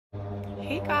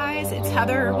Hey guys, it's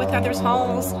Heather with Heather's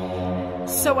Hauls.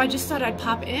 So I just thought I'd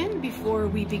pop in before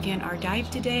we begin our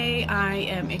dive today. I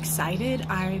am excited.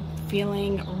 I'm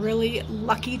feeling really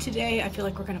lucky today. I feel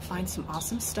like we're gonna find some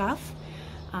awesome stuff.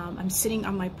 I'm sitting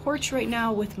on my porch right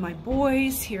now with my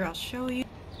boys. Here, I'll show you.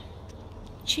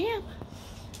 Champ,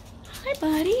 hi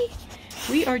buddy.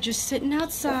 We are just sitting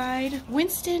outside.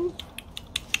 Winston,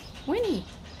 Winnie.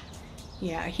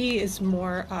 Yeah, he is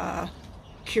more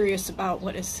curious about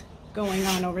what is going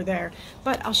on over there.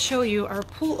 But I'll show you, our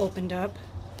pool opened up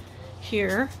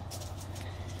here.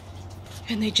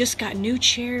 And they just got new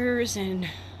chairs and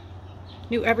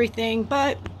new everything,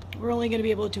 but we're only gonna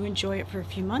be able to enjoy it for a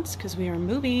few months because we are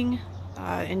moving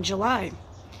in July.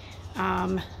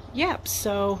 Yep,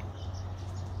 so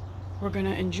we're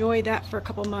gonna enjoy that for a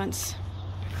couple months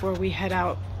before we head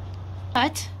out.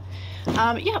 But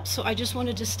yeah, so I just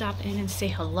wanted to stop in and say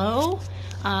hello.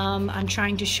 I'm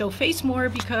trying to show face more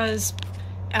because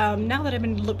now that I've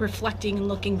been reflecting and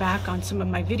looking back on some of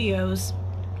my videos,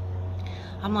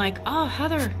 I'm like, oh,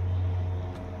 Heather,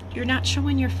 you're not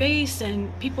showing your face,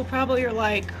 and people probably are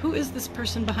like, who is this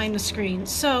person behind the screen?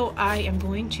 So I am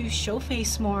going to show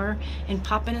face more and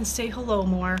pop in and say hello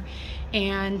more.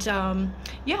 And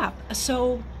yeah,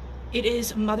 so it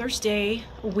is Mother's Day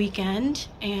weekend,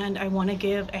 and I want to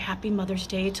give a happy Mother's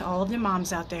Day to all of the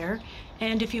moms out there.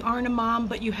 And if you aren't a mom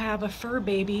but you have a fur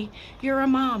baby, you're a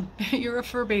mom. You're a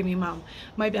fur baby mom.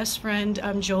 My best friend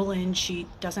Jolyn, she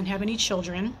doesn't have any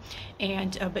children,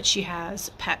 and but she has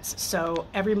pets. So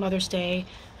every Mother's Day,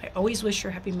 I always wish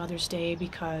her happy Mother's Day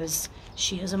because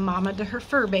she is a mama to her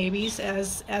fur babies,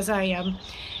 as I am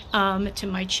to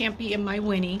my Champy and my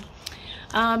Winnie.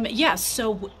 Yes,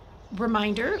 so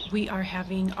reminder, we are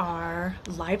having our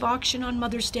live auction on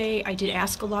Mother's Day. I did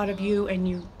ask a lot of you, and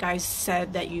you guys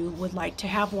said that you would like to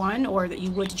have one or that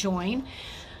you would join.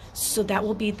 So that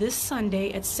will be this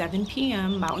Sunday at 7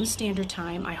 p.m. Mountain Standard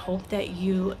Time. I hope that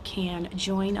you can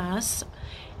join us.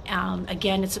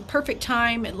 Again, it's a perfect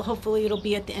time. Hopefully it'll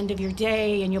be at the end of your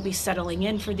day and you'll be settling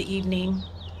in for the evening.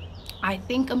 I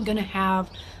think I'm gonna have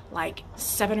like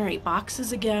 7 or 8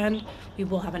 boxes again. We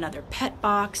will have another pet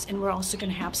box, and we're also going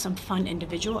to have some fun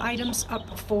individual items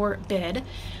up for bid.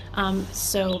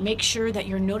 So make sure that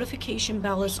your notification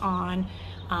bell is on.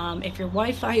 If your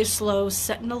Wi-Fi is slow,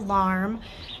 set an alarm,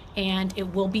 and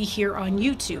it will be here on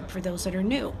YouTube for those that are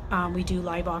new. We do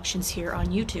live auctions here on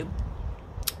YouTube.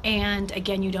 And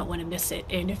again, you don't want to miss it.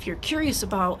 And if you're curious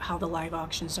about how the live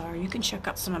auctions are, you can check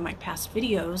out some of my past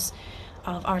videos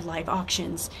of our live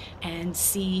auctions and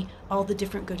see all the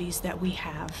different goodies that we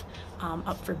have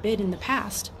up for bid in the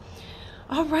past.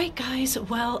 All right, guys,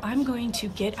 well, I'm going to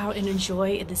get out and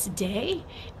enjoy this day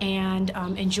and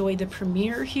enjoy the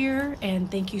premiere here. And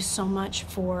thank you so much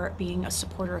for being a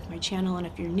supporter of my channel. And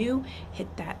if you're new,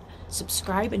 hit that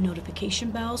subscribe and notification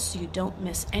bell so you don't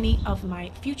miss any of my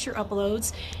future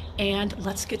uploads. And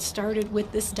let's get started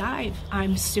with this dive.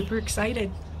 I'm super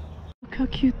excited. Look how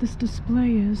cute this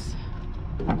display is.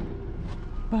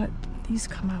 But these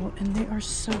come out and they are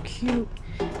so cute.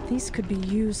 These could be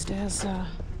used as oh,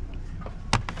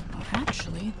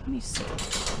 actually, let me see.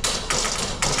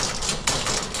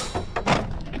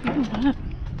 You know what?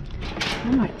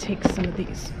 I might take some of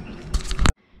these.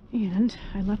 And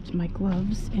I left my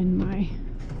gloves in my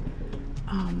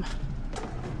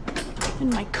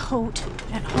coat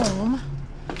at home.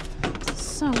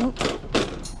 So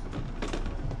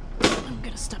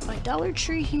stop by Dollar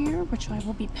Tree here, which I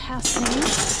will be passing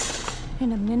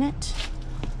in a minute.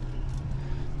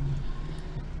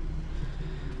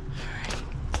 Alright.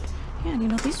 Yeah, and you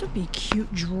know, these would be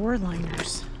cute drawer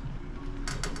liners.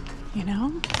 You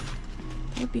know?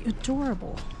 They would be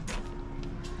adorable.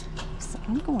 So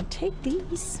I'm going to take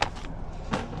these.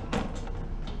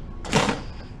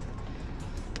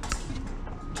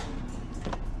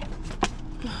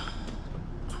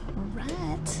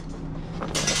 Alright.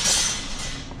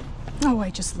 Oh,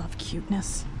 I just love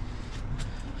cuteness.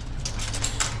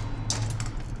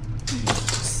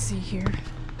 Let's see here,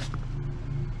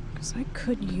 because I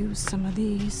could use some of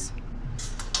these.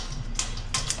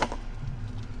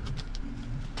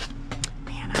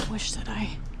 Man, I wish that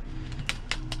I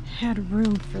had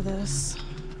room for this,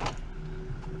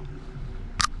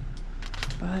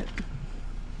 but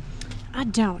I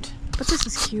don't. But this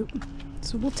is cute,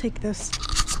 so we'll take this.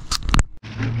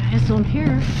 Alright guys, so I'm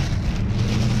here.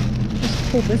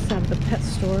 Pull this out of the pet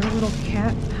store, a little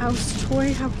cat house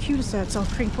toy. How cute is that? It's all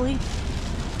crinkly.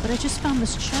 But I just found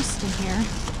this chest in here,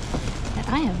 and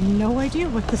I have no idea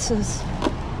what this is.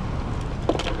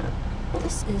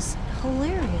 This is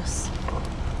hilarious.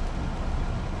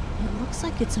 It looks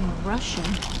like it's in Russian.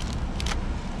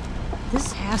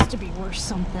 This has to be worth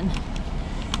something.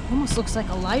 Almost looks like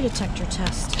a lie detector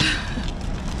test.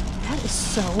 That is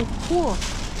so cool.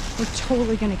 We're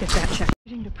totally gonna get that checked. I'm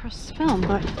getting to press film,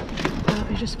 but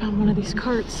I just found one of these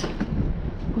carts.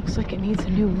 Looks like it needs a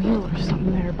new wheel or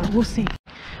something there, but we'll see.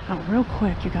 Oh, real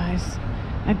quick, you guys.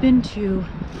 I've been to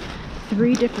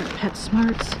 3 different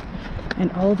PetSmarts,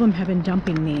 and all of them have been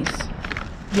dumping these.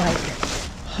 Like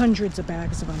hundreds of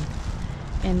bags of them.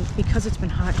 And because it's been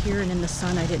hot here and in the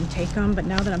sun, I didn't take them. But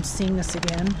now that I'm seeing this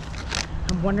again,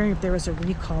 I'm wondering if there was a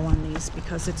recall on these,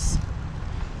 because it's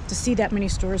to see that many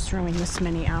stores throwing this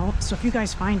many out. So if you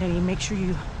guys find any, make sure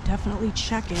you definitely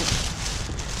check it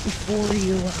before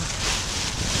you,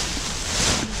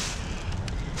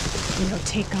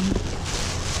 take them.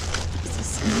 Is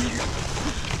this in there?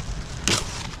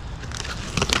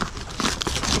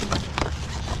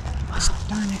 Oh,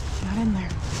 darn it, not in there.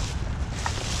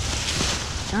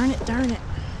 Darn it.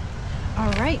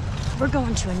 All right, we're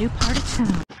going to a new part of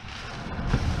town.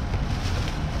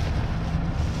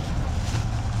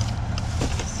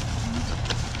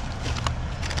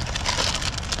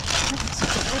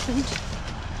 That's opened.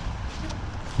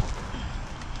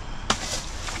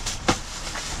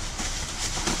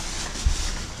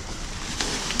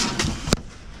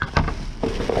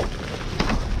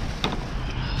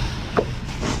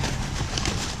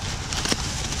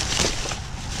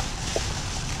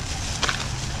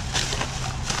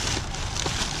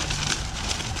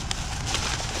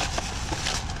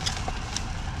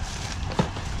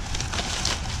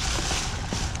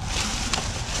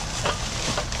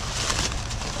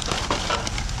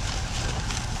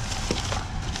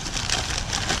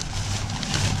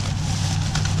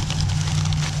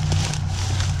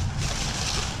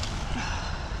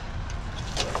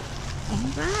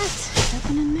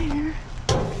 Nothing in there.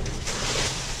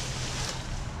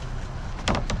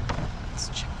 Let's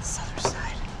check this other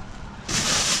side.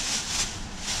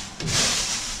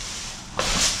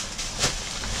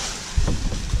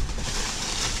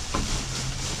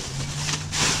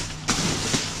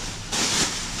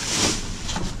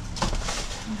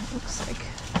 And it looks like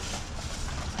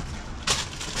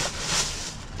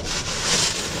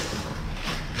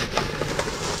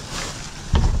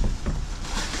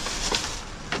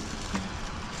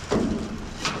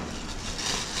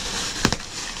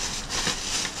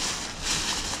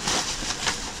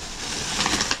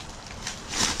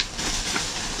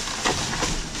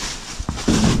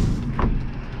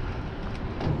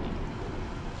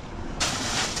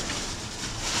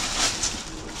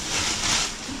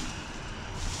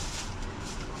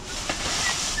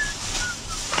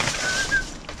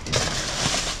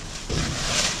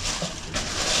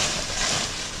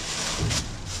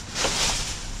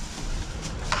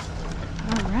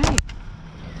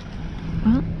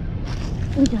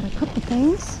we got a couple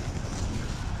things.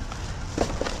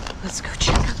 Let's go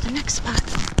check out the next spot.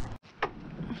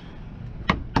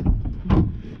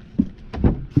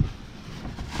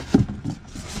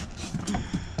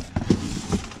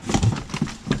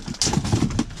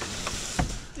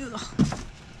 Ugh.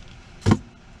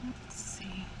 Let's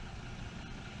see.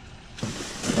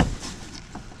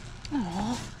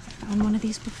 Oh, I found one of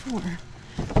these before.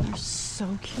 They're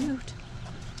so cute.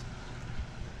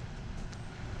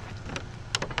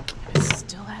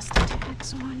 Still has the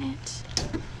tags on it.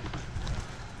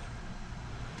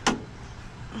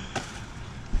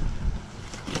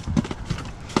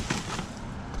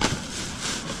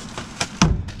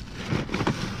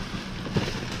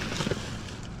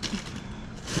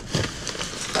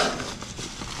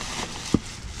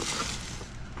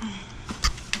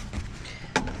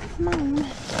 Come on.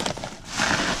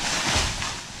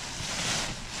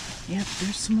 Yep,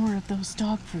 there's some more of those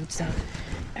dog foods that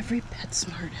every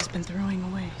PetSmart has been throwing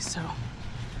away, so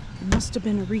it must have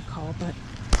been a recall, but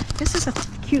this is a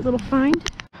cute little find.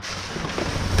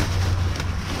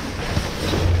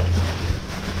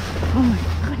 Oh my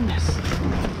goodness.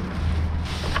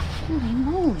 Holy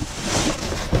moly.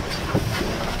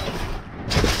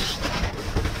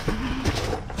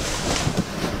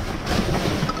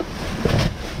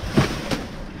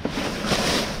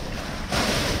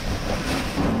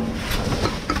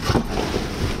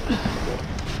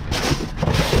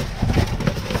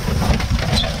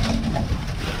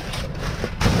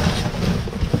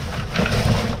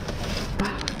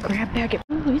 Grab bag it.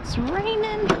 Oh, it's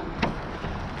raining.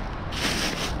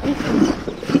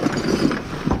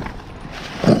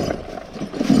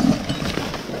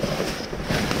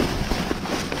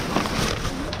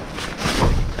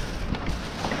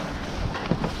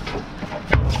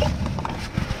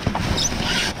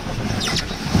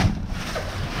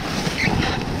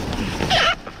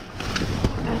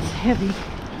 That's heavy.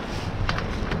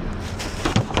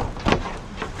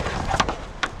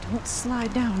 Don't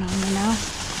slide down on me now.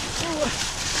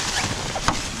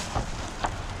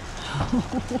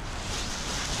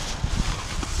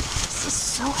 This is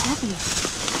so heavy.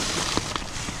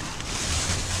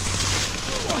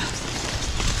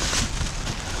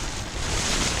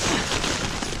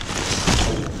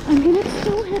 I mean, it's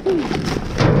so heavy.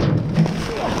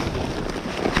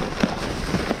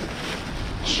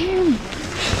 Jim,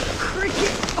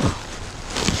 cricket.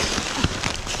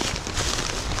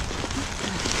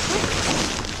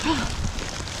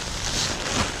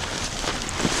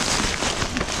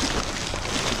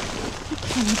 I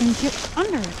can't even get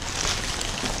under it.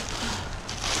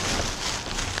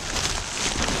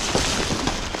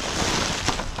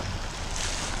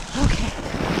 Okay.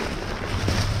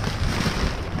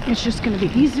 It's just going to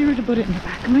be easier to put it in the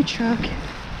back of my truck.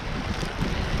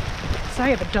 So I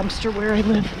have a dumpster where I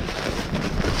live.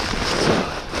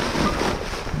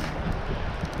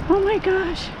 Oh my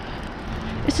gosh.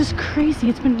 This is crazy.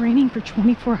 It's been raining for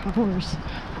 24 hours.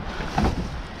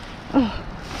 Oh,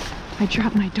 I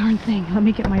dropped my darn thing. Let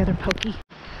me get my other pokey.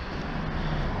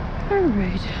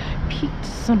 Alright, I peeked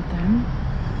something.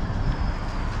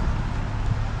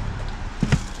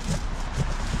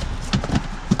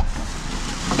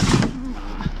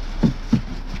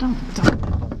 Don't dump it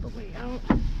all the way out.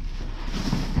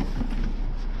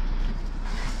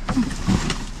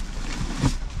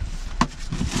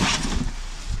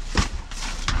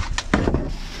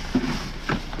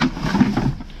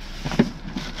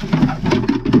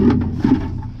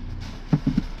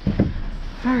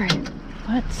 Alright,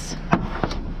 let's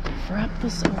wrap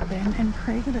this open and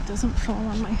pray that it doesn't fall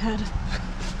on my head.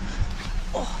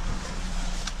 Oh.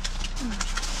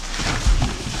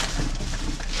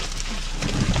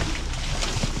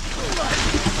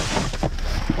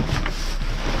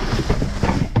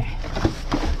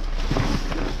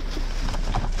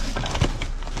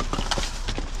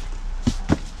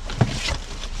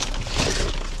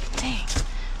 Dang,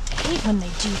 I hate when they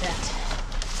do that.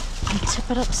 And tip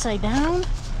it upside down.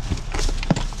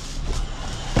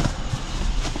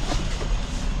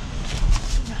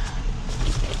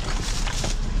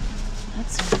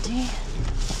 That's empty.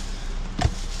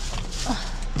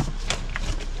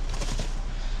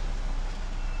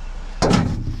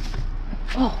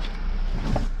 Oh.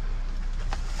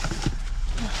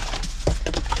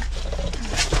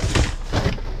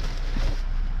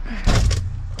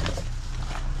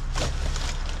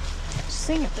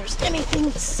 Seeing if there's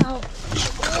anything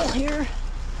salvageable here.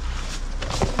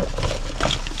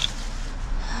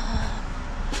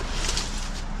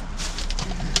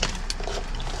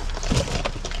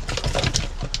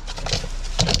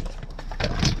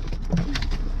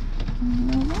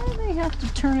 Why do they have to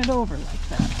turn it over like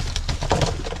that?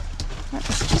 That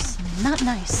is just not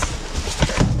nice.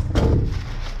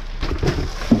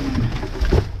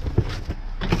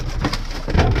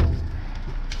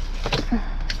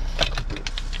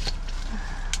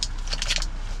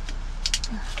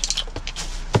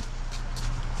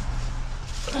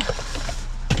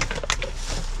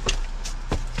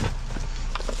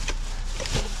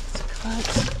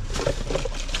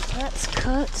 That's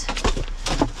cut.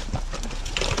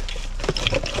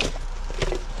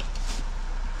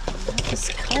 That is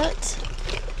cut.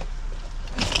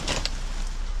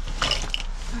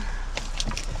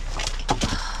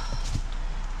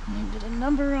 Needed a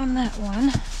number on that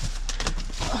one.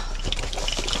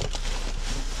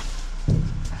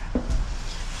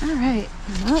 Alright,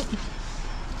 well,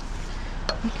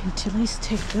 we can at least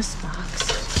take this box.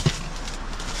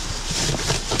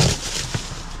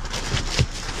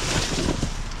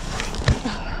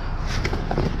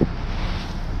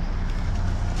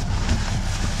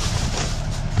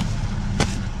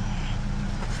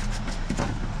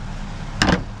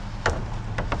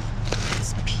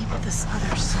 This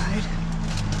other side.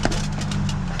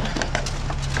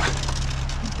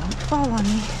 Don't fall on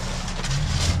me.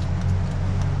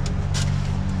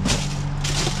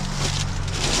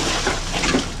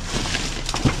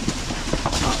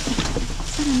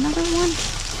 Is that another one?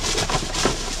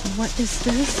 What is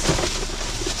this?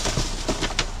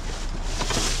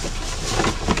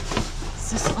 Is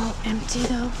this all empty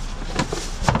though?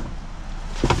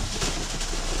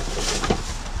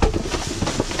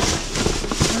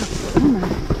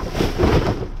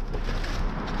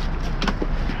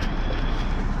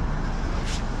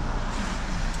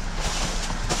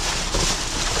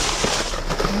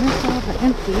 There's all the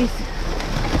empties.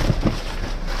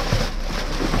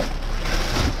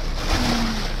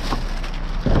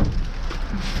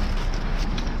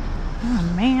 Oh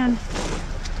man,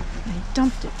 I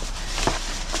dumped it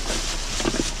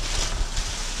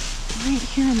right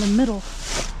here in the middle.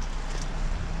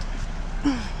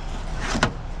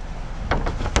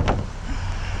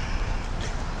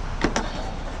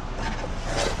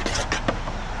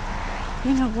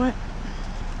 know what?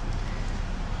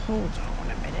 Hold on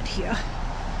a minute here.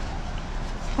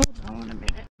 Hold on a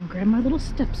minute. Grab my little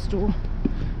step stool.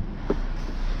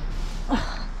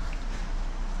 Oh.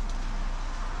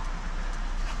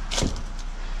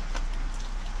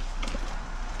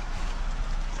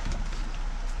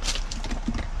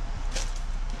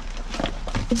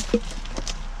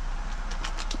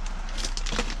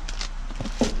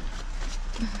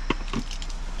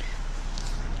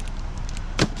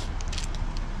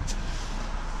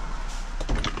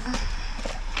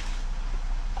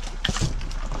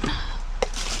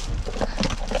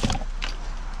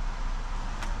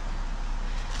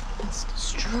 It's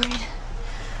destroyed.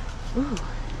 Ooh,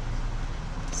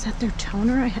 is that their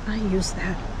toner? I use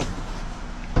that.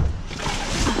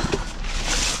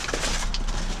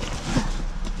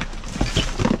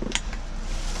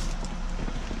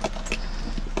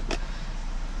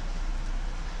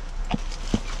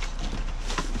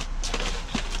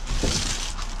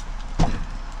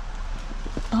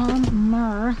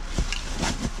 Myrrh.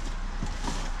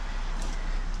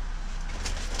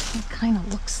 It kind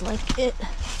of looks like it.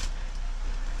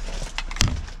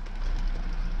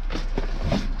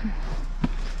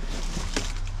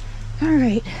 All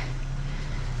right,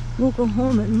 we'll go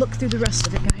home and look through the rest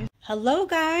of it, guys. Hello,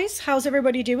 guys. How's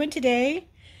everybody doing today?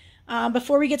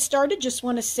 Before we get started, just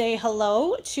want to say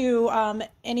hello to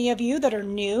any of you that are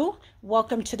new.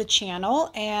 Welcome to the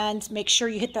channel, and make sure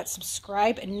you hit that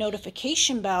subscribe and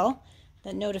notification bell.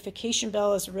 That notification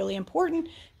bell is really important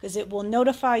because it will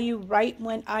notify you right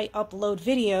when I upload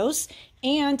videos,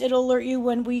 and it'll alert you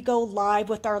when we go live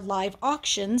with our live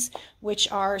auctions,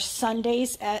 which are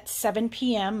Sundays at 7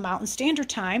 p.m. Mountain Standard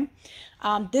Time.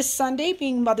 This Sunday,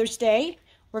 being Mother's Day,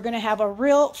 we're going to have a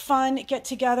real fun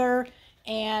get-together,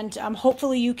 and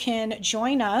hopefully you can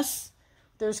join us.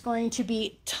 There's going to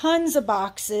be tons of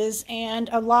boxes and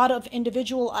a lot of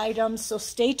individual items, so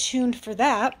stay tuned for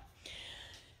that.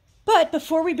 But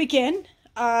before we begin,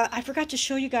 I forgot to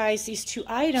show you guys these two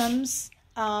items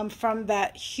from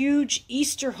that huge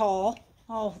Easter haul.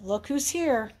 Oh, look who's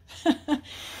here.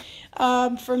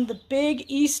 From the big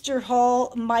Easter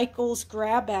haul, Michael's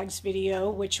grab bags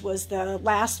video, which was the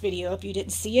last video. If you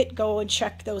didn't see it, go and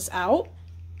check those out.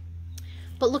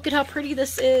 But look at how pretty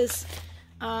this is.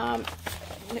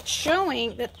 It's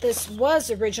showing that this was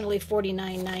originally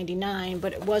 $49.99,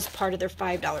 but it was part of their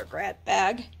 $5 grab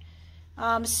bag.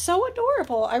 So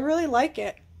adorable. I really like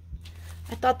it.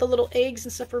 I thought the little eggs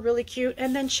and stuff were really cute.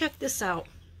 And then check this out.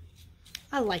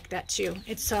 I like that too.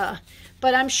 It's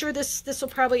but I'm sure this will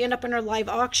probably end up in our live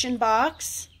auction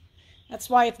box. That's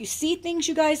why if you see things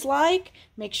you guys like,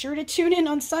 make sure to tune in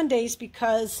on Sundays,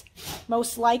 because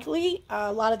most likely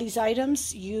a lot of these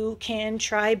items you can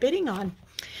try bidding on.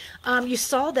 You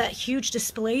saw that huge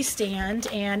display stand,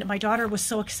 and my daughter was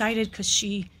so excited because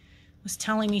she was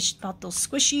telling me about those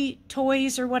squishy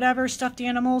toys or whatever, stuffed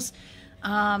animals.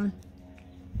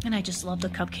 And I just love the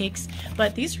cupcakes.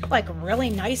 But these are like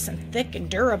really nice and thick and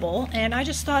durable. And I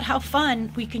just thought how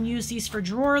fun we can use these for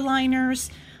drawer liners.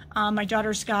 My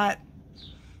daughter's got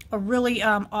a really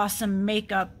awesome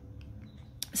makeup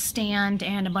stand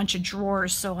and a bunch of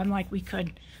drawers. So I'm like, we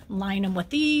could line them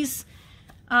with these.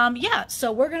 Yeah,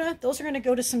 so those are gonna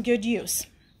go to some good use.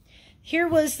 Here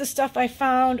was the stuff I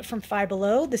found from Five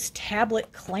Below, this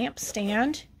tablet clamp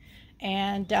stand.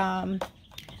 And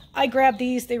I grabbed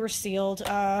these. They were sealed.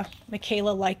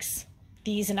 Michaela likes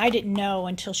these, and I didn't know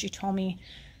until she told me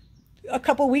a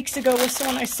couple weeks ago or so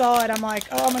when I saw it. I'm like,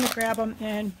 oh, I'm going to grab them.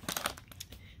 And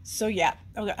so, yeah.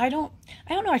 I don't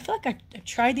know. I feel like I've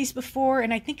tried these before,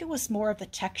 and I think it was more of the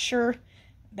texture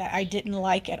that I didn't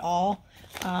like at all.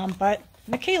 But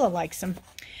Michaela likes them.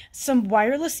 Some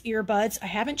wireless earbuds. I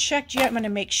haven't checked yet. I'm going to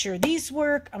make sure these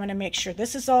work. I'm going to make sure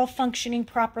this is all functioning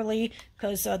properly,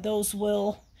 because those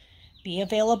will be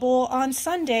available on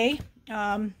Sunday.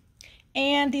 And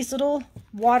these little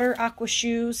water aqua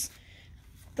shoes.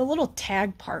 The little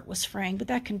tag part was fraying, but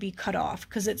that can be cut off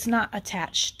because it's not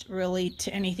attached really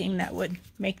to anything that would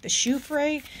make the shoe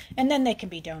fray. And then they can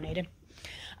be donated.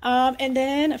 And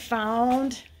then I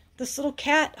found this little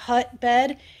cat hut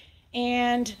bed.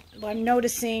 And I'm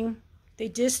noticing they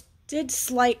just did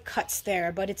slight cuts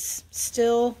there, but it's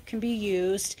still can be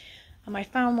used. I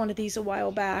found one of these a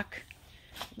while back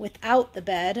without the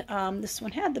bed. This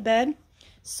one had the bed.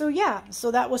 So yeah,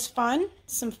 so that was fun.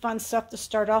 Some fun stuff to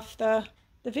start off the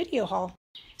video haul.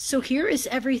 So here is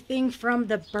everything from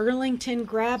the Burlington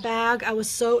grab bag. I was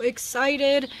so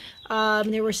excited.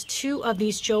 There was 2 of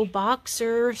these Joe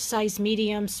Boxer size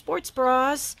medium sports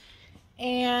bras.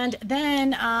 And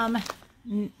then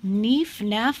Neef,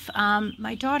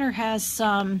 my daughter has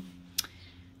some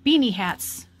beanie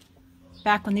hats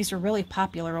back when these were really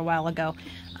popular a while ago.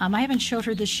 I haven't showed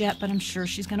her this yet, but I'm sure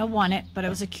she's going to want it. But it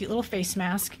was a cute little face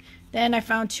mask. Then I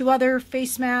found 2 other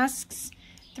face masks.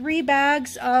 3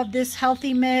 bags of this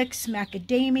healthy mix,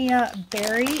 macadamia,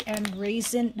 berry, and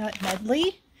raisin nut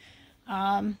medley.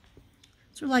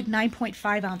 These were like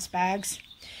 9.5 ounce bags.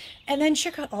 And then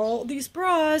check out all these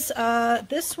bras.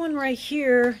 This one right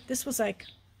here, this was like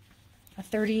a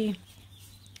 30,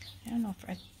 I don't know if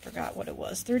I forgot what it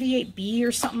was, 38B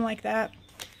or something like that.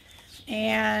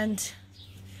 And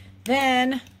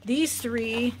then these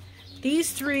three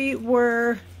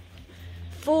were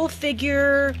full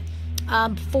figure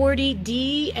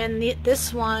 40D, and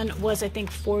this one was, I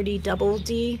think, 40 double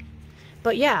D.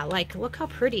 But yeah, like, look how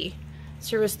pretty.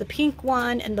 So there was the pink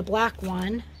one and the black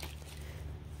one,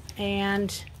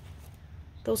 and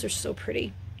those are so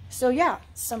pretty. So yeah,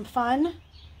 some fun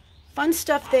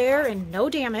stuff there, and no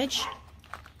damage.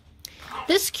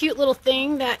 This cute little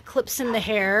thing that clips in the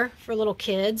hair for little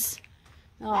kids.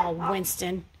 Oh,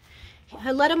 Winston.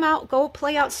 I let him out, go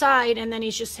play outside, and then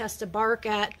he just has to bark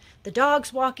at the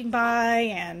dogs walking by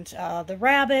and the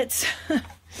rabbits.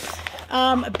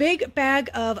 A big bag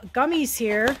of gummies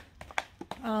here.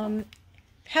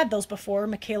 Had those before.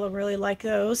 Michaela really liked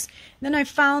those. And then I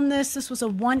found this. This was a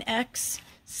 1X.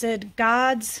 Said,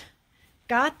 God's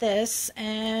got this.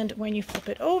 And when you flip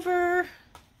it over,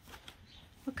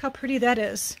 look how pretty that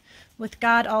is. With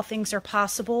God, all things are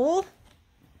possible.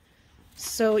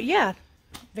 So yeah,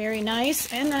 very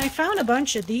nice. And then I found a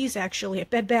bunch of these actually at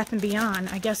Bed Bath & Beyond.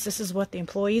 I guess this is what the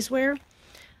employees wear.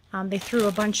 They threw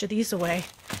a bunch of these away,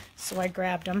 so I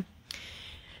grabbed them.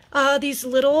 These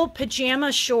little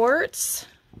pajama shorts,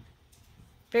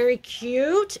 very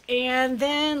cute. And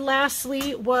then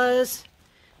lastly was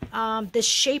this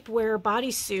shapewear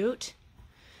bodysuit.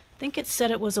 I think it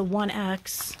said it was a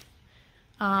 1X.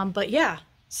 But yeah,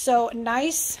 so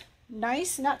nice,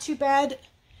 not too bad.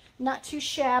 Not too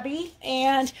shabby.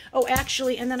 And oh,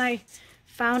 actually, and then I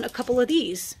found a couple of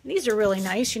these. These are really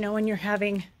nice. You know, when you're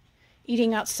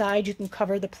eating outside, you can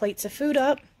cover the plates of food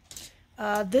up.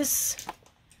 This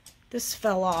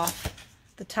fell off,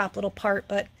 the top little part,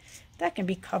 but that can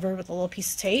be covered with a little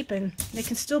piece of tape and they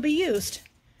can still be used.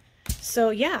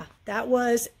 So yeah, that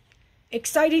was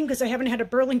exciting because I haven't had a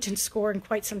Burlington score in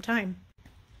quite some time.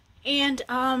 And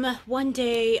one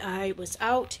day I was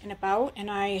out and about,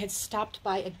 and I had stopped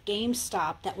by a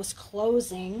GameStop that was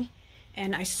closing,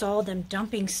 and I saw them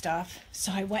dumping stuff.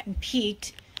 So I went and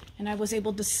peeked, and I was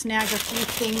able to snag a few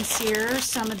things here.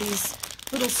 Some of these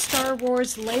little Star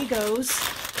Wars Legos,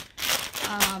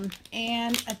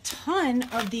 and a ton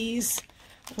of these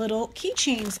little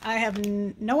keychains. I have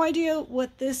no idea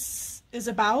what this is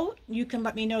about. You can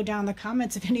let me know down in the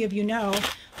comments if any of you know,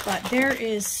 but there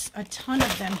is a ton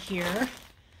of them here.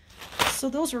 So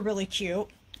those were really cute.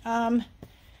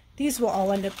 These will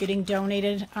all end up getting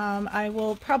donated. I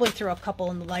will probably throw a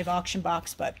couple in the live auction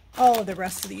box, but all of the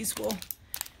rest of these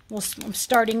I'm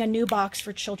starting a new box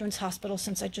for Children's Hospital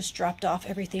since I just dropped off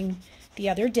everything the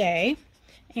other day.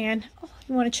 And oh,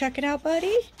 you want to check it out,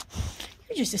 buddy?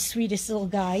 You're just the sweetest little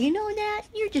guy. You know that?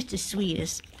 You're just the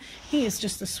sweetest. He is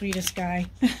just the sweetest guy.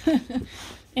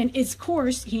 And of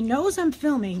course, he knows I'm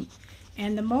filming.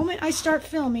 And the moment I start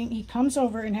filming, he comes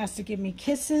over and has to give me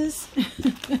kisses.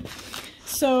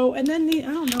 So, and then I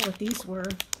don't know what these were,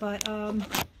 but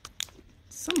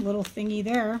some little thingy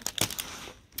there.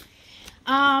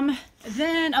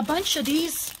 Then a bunch of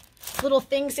these little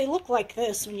things, they look like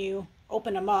this when you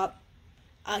open them up.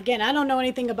 Again, I don't know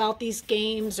anything about these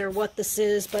games or what this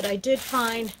is, but I did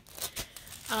find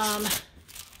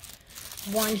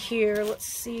one here. Let's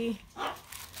see.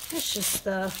 It's just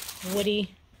the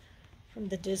Woody from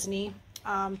the Disney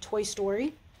Toy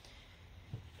Story.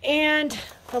 And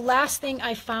the last thing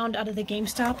I found out of the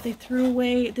GameStop, they threw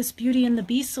away this Beauty and the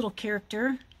Beast little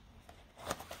character.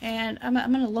 And I'm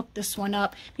going to look this one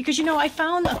up because, you know, I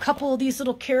found a couple of these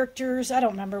little characters. I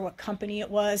don't remember what company it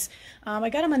was.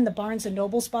 I got them in the Barnes &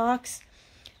 Noble's box.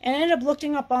 And I ended up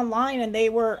looking up online, and they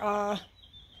were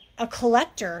a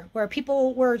collector where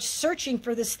people were searching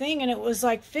for this thing, and it was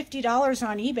like $50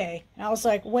 on eBay. And I was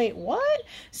like, wait, what?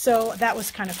 So that was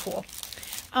kind of cool.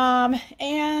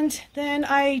 And then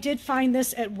I did find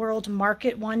this at World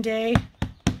Market one day.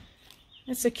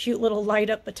 It's a cute little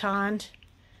light-up baton.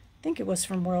 I think it was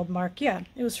from World Market. Yeah,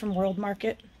 it was from World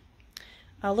Market.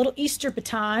 A little Easter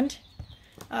baton.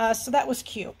 So that was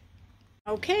cute.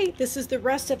 Okay, this is the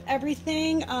rest of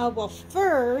everything. Well,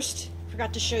 first,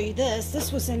 forgot to show you this.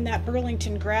 This was in that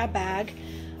Burlington grab bag.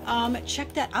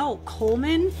 Check that out,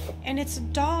 Coleman. And it's a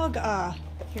dog.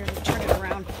 Here, let me turn it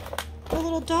around. A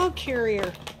little dog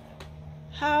carrier.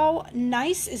 How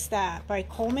nice is that? By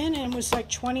Coleman, and it was like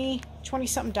 20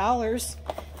 something dollars.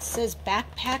 It says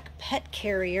backpack pet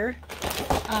carrier.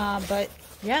 But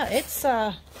yeah, it's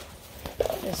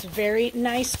very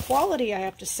nice quality, I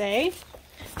have to say.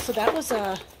 So that was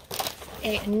a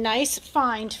nice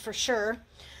find for sure.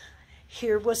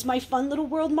 Here was my fun little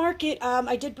World Market.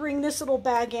 I did bring this little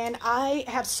bag in. I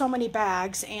have so many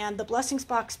bags, and the Blessings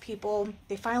Box people,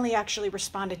 they finally actually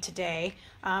responded today.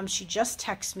 She just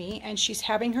texted me, and she's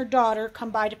having her daughter come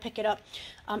by to pick it up,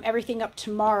 everything up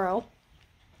tomorrow.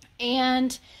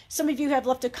 And some of you have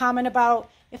left a comment about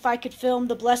if I could film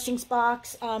the Blessings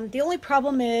Box. The only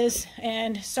problem is,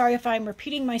 and sorry if I'm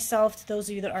repeating myself to those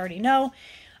of you that already know,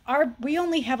 we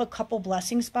only have a couple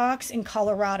Blessings Box in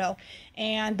Colorado,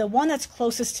 and the one that's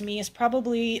closest to me is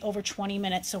probably over 20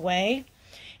 minutes away,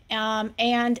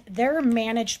 and they're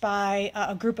managed by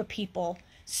a group of people.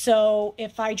 So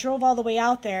if I drove all the way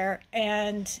out there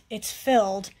and it's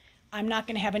filled, I'm not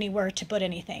going to have anywhere to put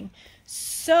anything.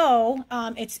 So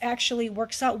it's actually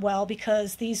works out well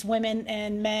because these women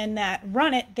and men that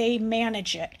run it, they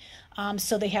manage it.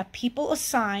 So they have people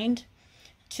assigned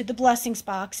to the Blessings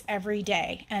Box every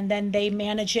day, and then they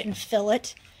manage it and fill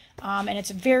it, and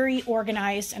it's very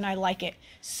organized, and I like it.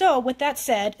 So with that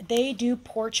said, they do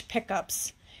porch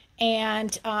pickups,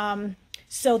 and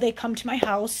so they come to my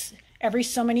house every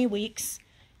so many weeks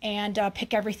and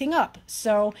pick everything up.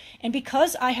 So, and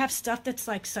because I have stuff that's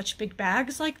like such big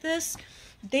bags like this,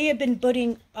 they have been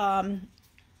putting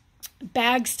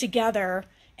bags together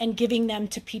and giving them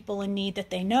to people in need that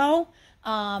they know,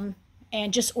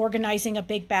 and just organizing a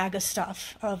big bag of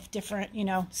stuff of different, you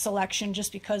know, selection,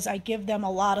 just because I give them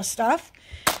a lot of stuff.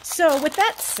 So with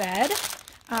that said,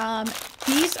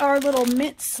 these are little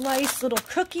mint slice little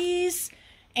cookies,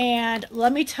 and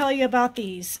let me tell you about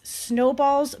these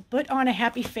snowballs put on a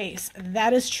happy face.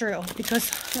 That is true, because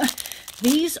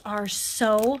these are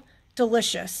so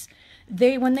delicious.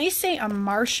 When they say a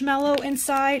marshmallow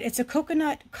inside, it's a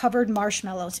coconut covered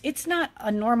marshmallows. It's not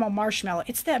a normal marshmallow.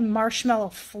 It's that marshmallow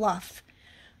fluff.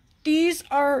 These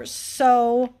are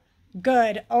so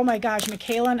good. Oh my gosh,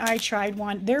 Michaela and I tried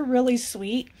one. They're really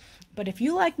sweet, but if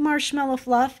you like marshmallow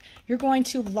fluff, you're going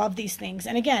to love these things.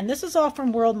 And again, this is all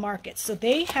from World Market, so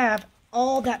they have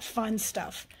all that fun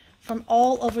stuff from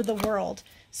all over the world.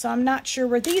 So I'm not sure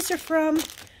where these are from,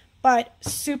 but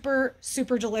super,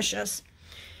 super delicious.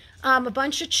 A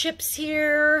bunch of chips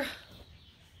here.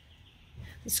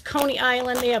 This Coney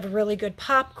Island, they have really good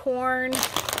popcorn,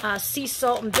 sea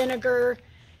salt and vinegar.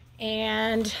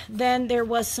 And then there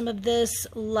was some of this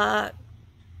laksa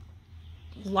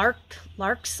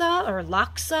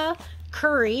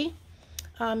curry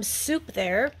soup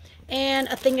there, and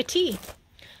a thing of tea,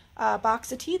 a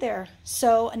box of tea there.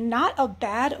 So not a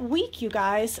bad week, you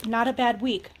guys, not a bad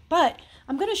week. But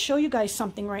I'm going to show you guys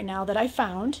something right now that I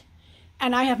found,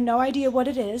 and I have no idea what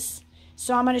it is.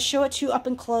 So I'm going to show it to you up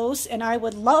and close, and I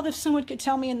would love if someone could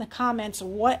tell me in the comments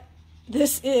what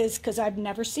this is, because I've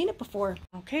never seen it before.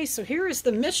 Okay, so here is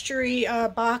the mystery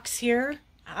box here.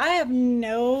 I have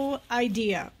no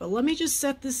idea, but let me just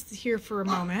set this here for a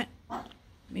moment.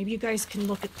 Maybe you guys can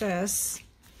look at this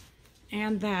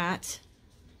and that.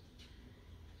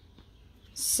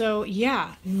 So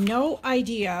yeah, no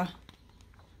idea,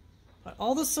 but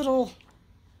all this little,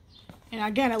 and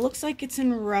again, it looks like it's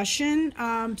in Russian.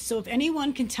 So if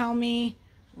anyone can tell me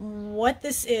what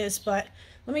this is, but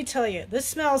let me tell you, this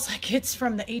smells like it's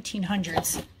from the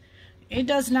 1800s. It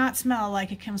does not smell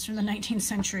like it comes from the 19th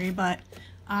century, but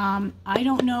I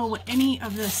don't know what any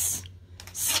of this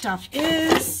stuff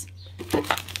is.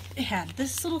 It had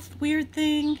this little weird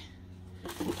thing,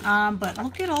 but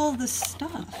look at all this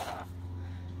stuff.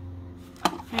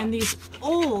 And these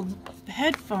old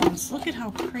headphones, look at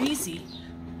how crazy.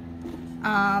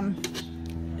 And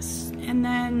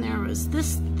then there was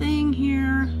this thing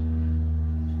here.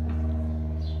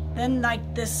 Then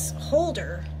like this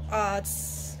holder,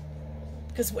 it's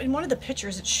because in one of the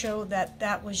pictures it showed that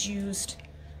that was used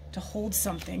to hold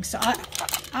something. So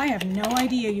I have no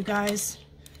idea, you guys.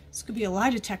 This could be a lie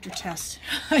detector test.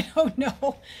 I don't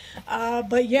know.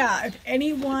 But yeah, if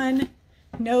anyone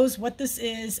knows what this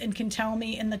is and can tell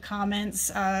me in the comments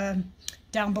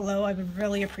down below, I would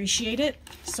really appreciate it,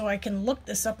 so I can look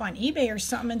this up on eBay or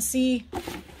something and see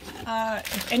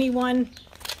if anyone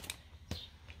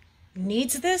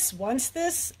needs this, wants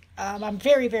this. I'm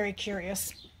very, very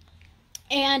curious.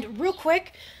 And real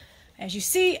quick, as you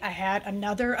see, I had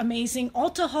another amazing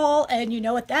Ulta haul, and you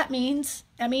know what that means.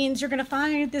 That means you're going to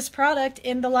find this product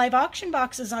in the live auction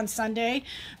boxes on Sunday,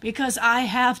 because I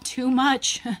have too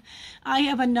much. I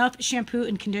have enough shampoo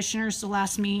and conditioners to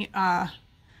last me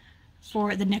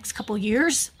for the next couple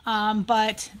years.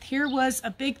 But here was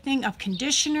a big thing of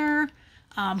conditioner,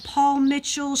 Paul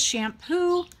Mitchell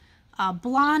shampoo,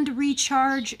 blonde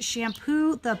recharge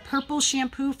shampoo, the purple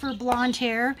shampoo for blonde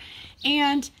hair.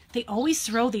 And they always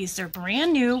throw these. They're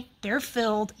brand new, they're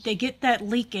filled, they get that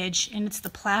leakage, and it's the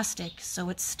plastic, so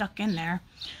it's stuck in there.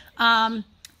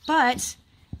 But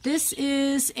this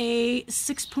is a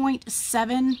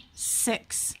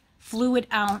 6.76 fluid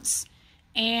ounce,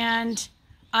 and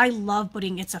I love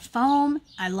putting, it's a foam,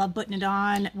 I love putting it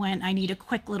on when I need a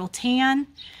quick little tan.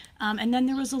 And then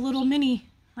there was a little mini,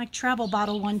 like, travel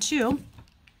bottle one too.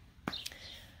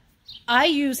 I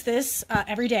use this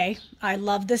every day. I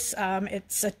love this.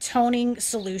 It's a toning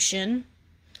solution.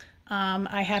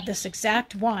 I have this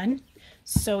exact one.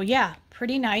 So yeah,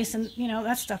 pretty nice. And you know,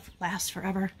 that stuff lasts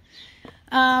forever.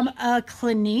 A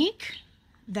Clinique,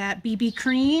 that BB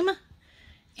cream.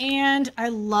 And I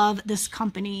love this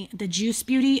company, the Juice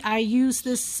Beauty. I use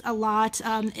this a lot.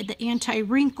 The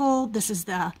anti-wrinkle. This is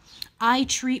the eye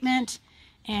treatment.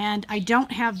 And I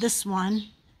don't have this one.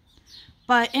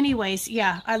 But anyways,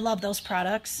 yeah, I love those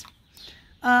products.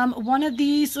 One of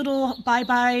these little Bye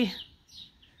Bye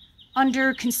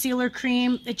Under Concealer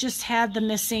Cream, it just had the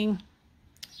missing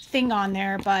thing on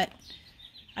there, but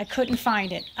I couldn't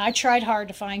find it. I tried hard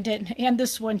to find it, and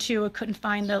this one too, I couldn't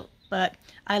find the, but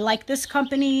I like this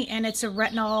company, and it's a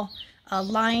retinol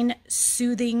line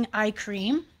soothing eye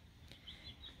cream.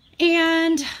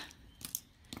 And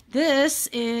this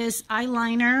is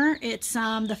eyeliner. It's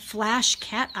the Flash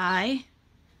Cat Eye.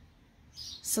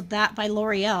 So that by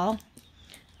L'Oreal.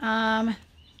 By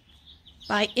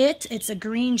it's a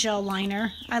green gel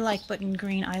liner. I like putting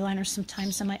green eyeliner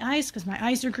sometimes on my eyes because my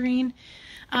eyes are green.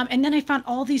 And then I found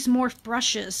all these Morph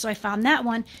brushes. So I found that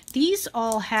one. These are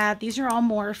all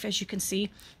Morph, as you can see.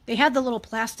 They had the little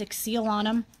plastic seal on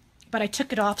them, but I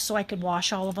took it off so I could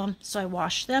wash all of them. So I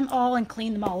washed them all and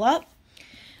cleaned them all up.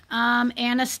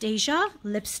 Anastasia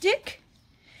lipstick.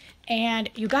 And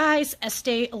you guys,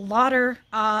 Estee Lauder,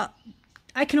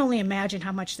 I can only imagine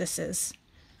how much this is.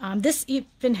 This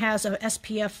even has a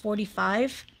SPF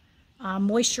 45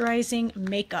 moisturizing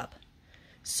makeup.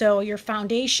 So your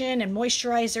foundation and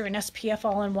moisturizer and SPF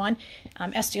all in one.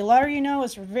 Estee Lauder, you know,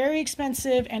 is very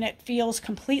expensive, and it feels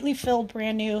completely filled,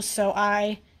 brand new. So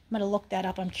I'm going to look that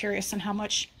up. I'm curious on how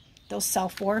much those sell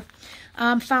for.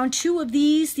 Found two of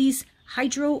these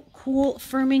Hydro Cool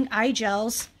Firming Eye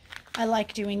Gels. I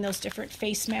like doing those different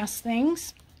face mask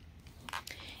things.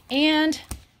 And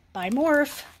by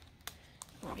Morph,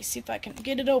 let me see if I can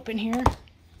get it open here.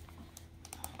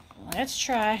 Let's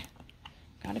try.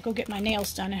 Gotta go get my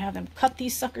nails done and have them cut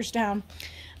these suckers down.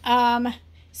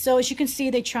 So as you can see,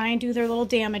 they try and do their little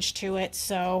damage to it.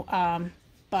 So,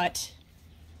 but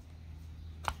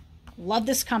love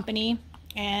this company,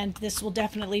 and this will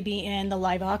definitely be in the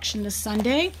live auction this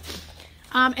Sunday.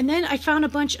 And then I found a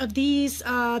bunch of these,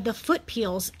 the foot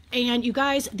peels. And you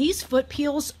guys, these foot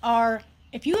peels are,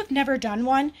 if you have never done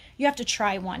one, you have to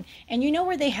try one. And you know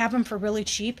where they have them for really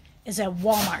cheap is at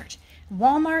Walmart.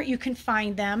 Walmart, you can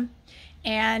find them,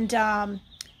 and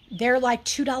they're like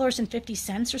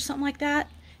 $2.50 or something like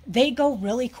that. They go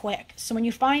really quick. So when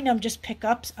you find them, just pick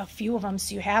up a few of them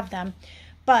so you have them.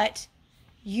 But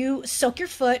you soak your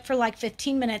foot for like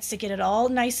 15 minutes to get it all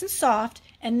nice and soft,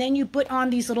 and then you put on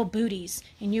these little booties,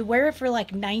 and you wear it for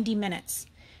like 90 minutes.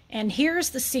 And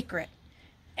here's the secret.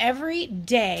 Every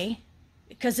day,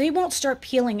 because they won't start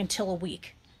peeling until a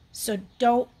week. So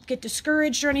don't get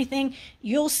discouraged or anything.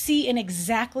 You'll see in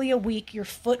exactly a week your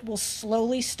foot will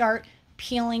slowly start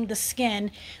peeling the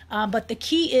skin. But the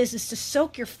key is to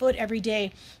soak your foot every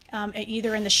day,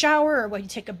 either in the shower or when you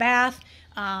take a bath,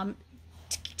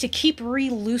 to keep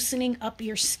re-loosening up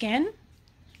your skin.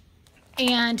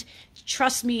 And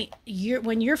trust me,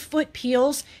 when your foot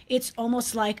peels, it's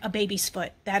almost like a baby's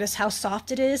foot. That is how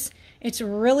soft it is. It's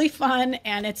really fun,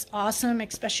 and it's awesome,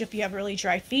 especially if you have really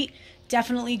dry feet.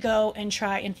 Definitely go and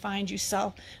try and find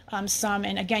yourself some.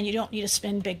 And again, you don't need to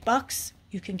spend big bucks.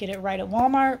 You can get it right at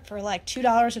Walmart for like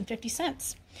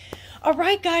 $2.50. All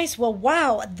right, guys. Well,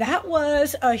 wow, that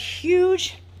was a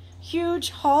huge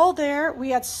haul there.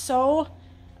 We had so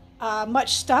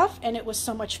much stuff, and it was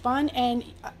so much fun. And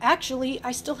actually,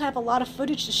 I still have a lot of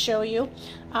footage to show you,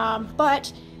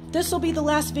 but this will be the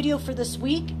last video for this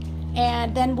week,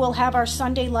 and then we'll have our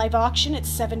Sunday live auction at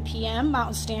 7 p.m.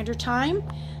 Mountain Standard Time.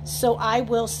 So I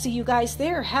will see you guys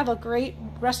there. Have a great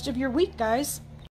rest of your week, guys.